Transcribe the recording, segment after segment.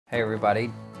Hey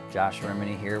everybody, Josh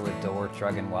Rimini here with Dilworth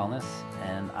Drug and Wellness,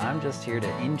 and I'm just here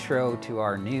to intro to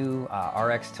our new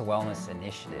RX to Wellness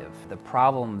initiative. The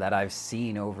problem that I've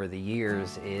seen over the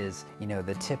years is,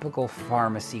 the typical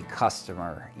pharmacy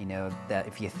customer, that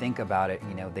if you think about it,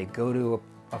 they go to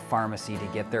a pharmacy to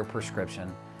get their prescription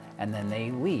and then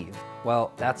they leave.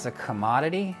 Well, that's a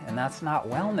commodity and that's not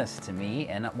wellness to me.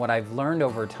 And what I've learned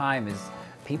over time is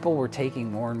people were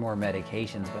taking more and more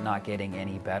medications but not getting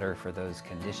any better for those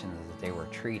conditions that they were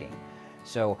treating.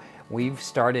 So we've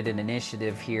started an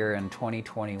initiative here in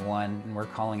 2021 and we're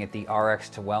calling it the RX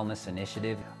to Wellness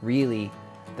Initiative. Really,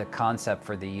 the concept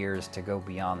for the year is to go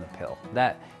beyond the pill.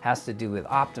 That has to do with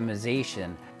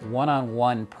optimization,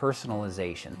 one-on-one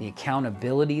personalization, the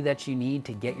accountability that you need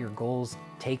to get your goals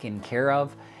taken care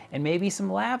of, and maybe some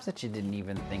labs that you didn't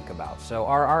even think about. So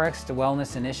our RX to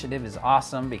Wellness initiative is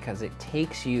awesome because it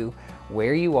takes you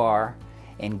where you are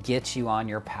and gets you on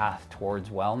your path towards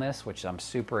wellness, which I'm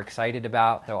super excited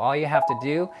about. So all you have to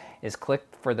do is click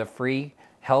for the free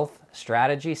health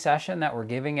strategy session that we're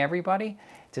giving everybody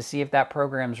to see if that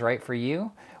program's right for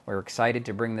you. We're excited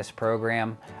to bring this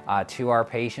program to our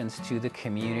patients, to the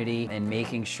community, and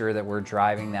making sure that we're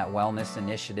driving that wellness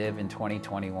initiative in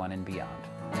 2021 and beyond.